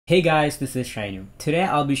Hey guys, this is Shainu. Today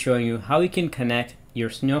I'll be showing you how you can connect your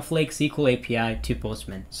Snowflake SQL API to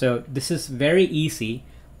Postman. So this is very easy,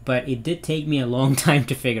 but it did take me a long time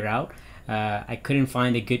to figure out. I couldn't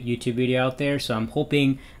find a good YouTube video out there, so I'm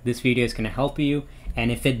hoping this video is going to help you.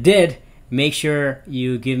 And if it did, make sure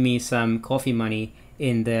you give me some coffee money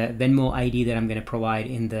in the Venmo ID that I'm going to provide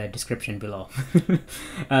in the description below.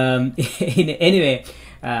 Anyway,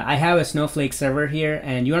 I have a Snowflake server here,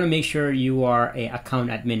 and you want to make sure you are an account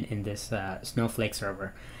admin in this Snowflake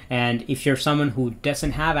server. And if you're someone who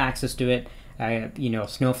doesn't have access to it,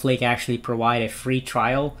 Snowflake actually provide a free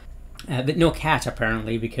trial with no catch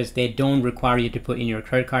apparently, because they don't require you to put in your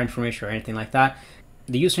credit card information or anything like that.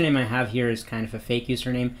 The username I have here is kind of a fake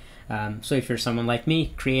username. So if you're someone like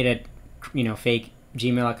me, create a fake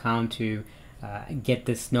Gmail account to get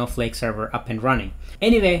this Snowflake server up and running.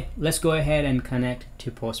 Anyway, let's go ahead and connect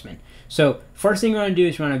to Postman. So first thing you want to do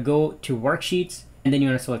is you want to go to Worksheets, and then you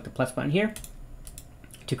want to select the plus button here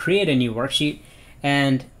to create a new worksheet,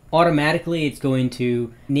 and automatically it's going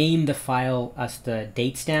to name the file as the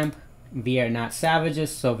date stamp. We are not savages,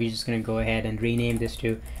 so we're just going to go ahead and rename this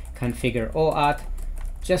to configure OAuth,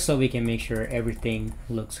 just so we can make sure everything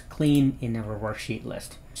looks clean in our worksheet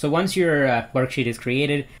list. So once your worksheet is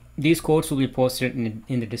created, these codes will be posted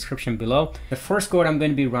in the description below. The first code I'm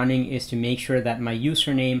going to be running is to make sure that my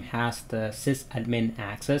username has the sysadmin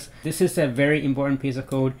access. This is a very important piece of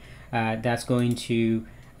code that's going to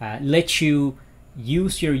let you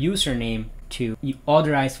use your username to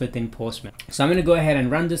authorize within Postman. So I'm going to go ahead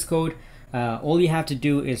and run this code. All you have to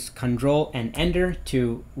do is Control and Enter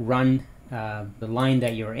to run the line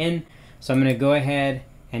that you're in. So I'm going to go ahead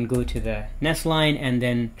and go to the next line and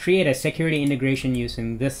then create a security integration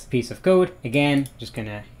using this piece of code. Again, just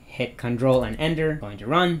gonna hit Control and Enter, going to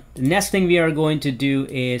run. The next thing we are going to do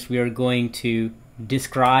is we are going to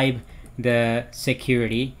describe the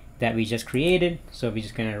security that we just created. So we're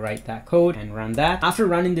just gonna write that code and run that. After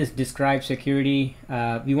running this describe security,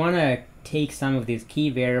 we wanna take some of these key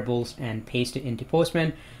variables and paste it into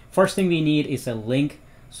Postman. First thing we need is a link.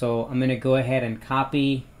 So I'm gonna go ahead and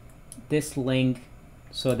copy this link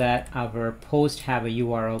so that our post have a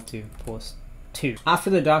URL to post to. After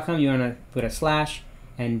the .com, you want to put a slash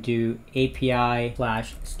and do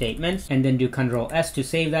API/statements, and then do Control-S to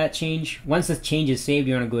save that change. Once the change is saved,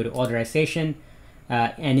 you want to go to authorization,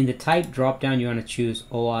 and in the type drop down, you want to choose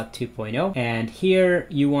OAuth 2.0. And here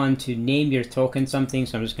you want to name your token something,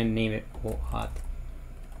 so I'm just going to name it OAuth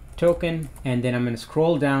token, and then I'm going to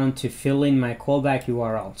scroll down to fill in my callback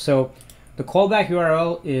URL. So the callback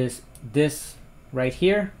URL is this right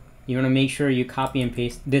here. You want to make sure you copy and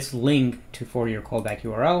paste this link for your callback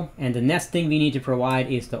URL. And the next thing we need to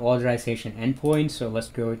provide is the authorization endpoint. So let's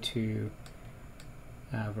go to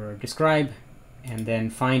our describe and then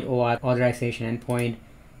find OAuth authorization endpoint,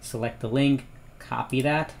 select the link, copy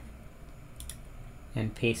that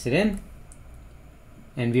and paste it in.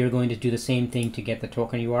 And we are going to do the same thing to get the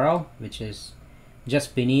token URL, which is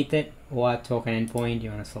just beneath it, OAuth token endpoint. You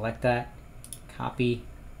want to select that, copy,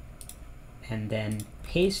 and then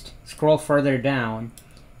paste. Scroll further down,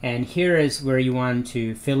 and here is where you want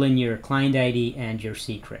to fill in your client ID and your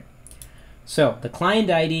secret. So the client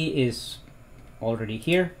ID is already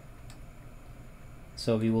here,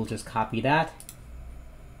 so we will just copy that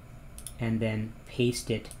and then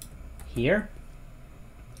paste it here,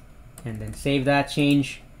 and then save that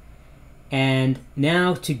change. And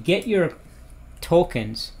now to get your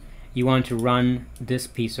tokens, you want to run this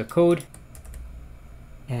piece of code,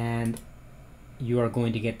 and you are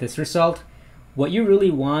going to get this result. What you really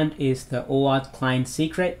want is the OAuth client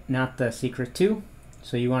secret, not the secret 2.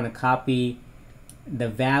 So you want to copy the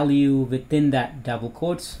value within that double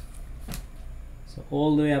quotes. So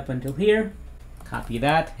all the way up until here, copy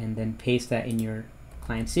that and then paste that in your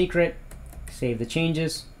client secret, save the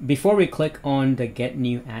changes. Before we click on the get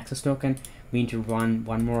new access token, we need to run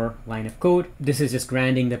one more line of code. This is just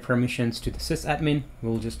granting the permissions to the sysadmin.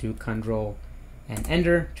 We'll just do Control and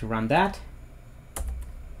Enter to run that.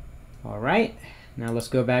 All right, now let's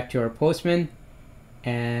go back to our Postman,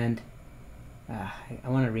 and I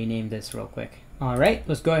want to rename this real quick. All right,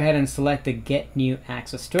 let's go ahead and select the get new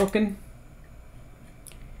access token.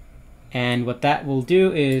 And what that will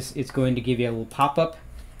do is it's going to give you a little pop-up,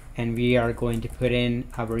 and we are going to put in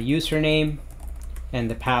our username and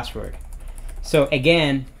the password. So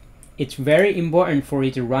again, it's very important for you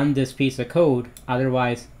to run this piece of code,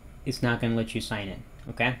 otherwise it's not going to let you sign in.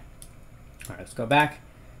 Okay, all right, let's go back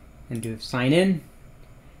and do sign in,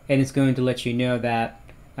 and it's going to let you know that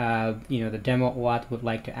the demo OAuth would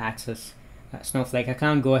like to access Snowflake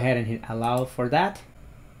account. Go ahead and hit allow for that,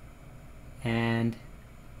 and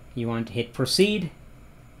you want to hit proceed,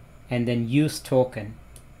 and then use token.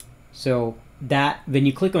 So that when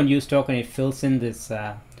you click on use token, it fills in this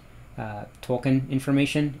token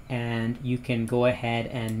information, and you can go ahead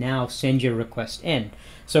and now send your request in.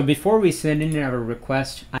 So before we send in our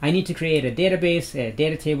request, I need to create a database, a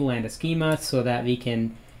data table, and a schema so that we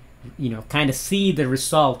can, kind of see the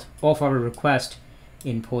result of our request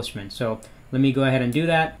in Postman. So let me go ahead and do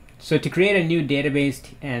that. So to create a new database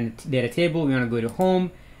and data table, we want to go to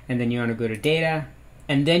home, and then you want to go to data,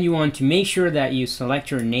 and then you want to make sure that you select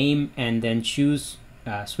your name and then choose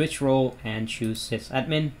switch role and choose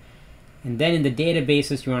sysadmin. And then in the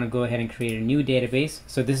databases, you want to go ahead and create a new database.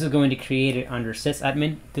 So this is going to create it under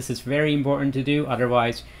sysadmin. This is very important to do.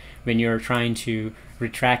 Otherwise, when you're trying to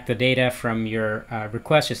retract the data from your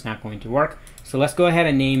request, it's not going to work. So let's go ahead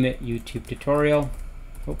and name it YouTube tutorial.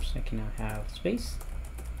 Oops, I cannot have space.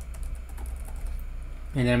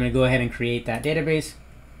 And then I'm going to go ahead and create that database.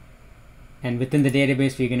 And within the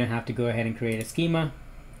database, we're going to have to go ahead and create a schema.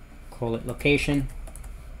 Call it location.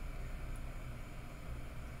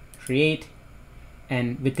 Create,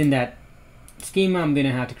 and within that schema I'm going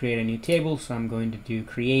to have to create a new table, so I'm going to do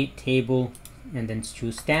create table and then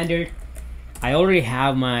choose standard. I already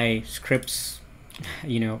have my scripts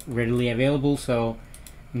readily available, so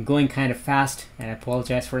I'm going kind of fast, and I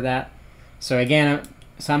apologize for that. So again,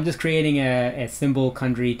 I'm just creating a symbol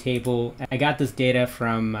country table. I got this data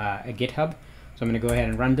from a GitHub, so I'm going to go ahead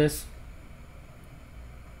and run this,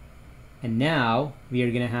 and now we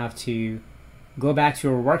are going to have to go back to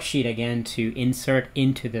our worksheet again to insert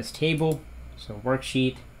into this table. So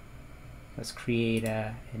worksheet, let's create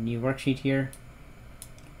a new worksheet here.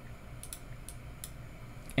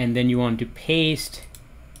 And then you want to paste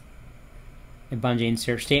a bunch of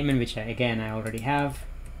insert statement, which I already have.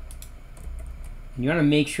 And you want to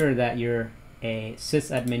make sure that you're a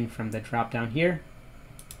sysadmin from the drop down here,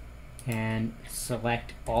 and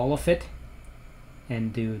select all of it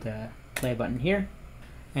and do the play button here.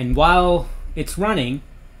 And while it's running,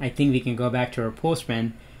 I think we can go back to our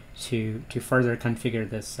Postman to further configure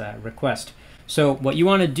this request. So what you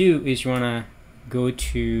want to do is you want to go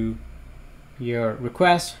to your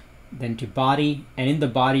request, then to body, and in the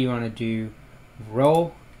body you want to do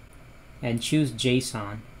row and choose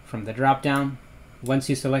JSON from the drop down. Once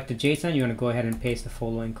you select the JSON, you want to go ahead and paste the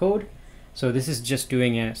following code. So this is just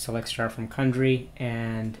doing a select star from country,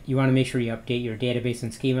 and you want to make sure you update your database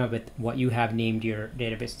and schema with what you have named your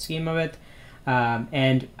database and schema with.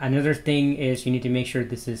 And another thing is you need to make sure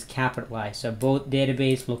this is capitalized. So both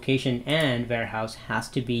database, location, and warehouse has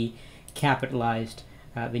to be capitalized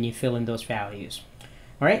when you fill in those values.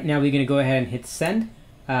 All right, now we're going to go ahead and hit send.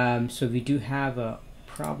 So we do have a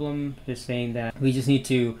problem just saying that we just need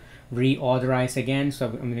to reauthorize again. So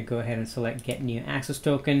I'm going to go ahead and select get new access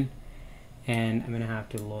token, and I'm going to have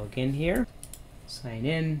to log in here, sign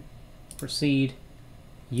in, proceed,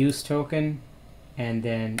 use token. And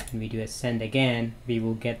then when we do a send again, we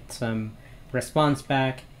will get some response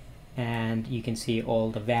back, and you can see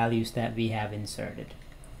all the values that we have inserted.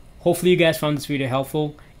 Hopefully you guys found this video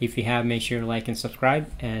helpful. If you have, make sure to like and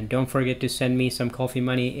subscribe, and don't forget to send me some coffee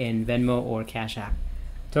money in Venmo or Cash App.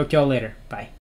 Talk to y'all later. Bye.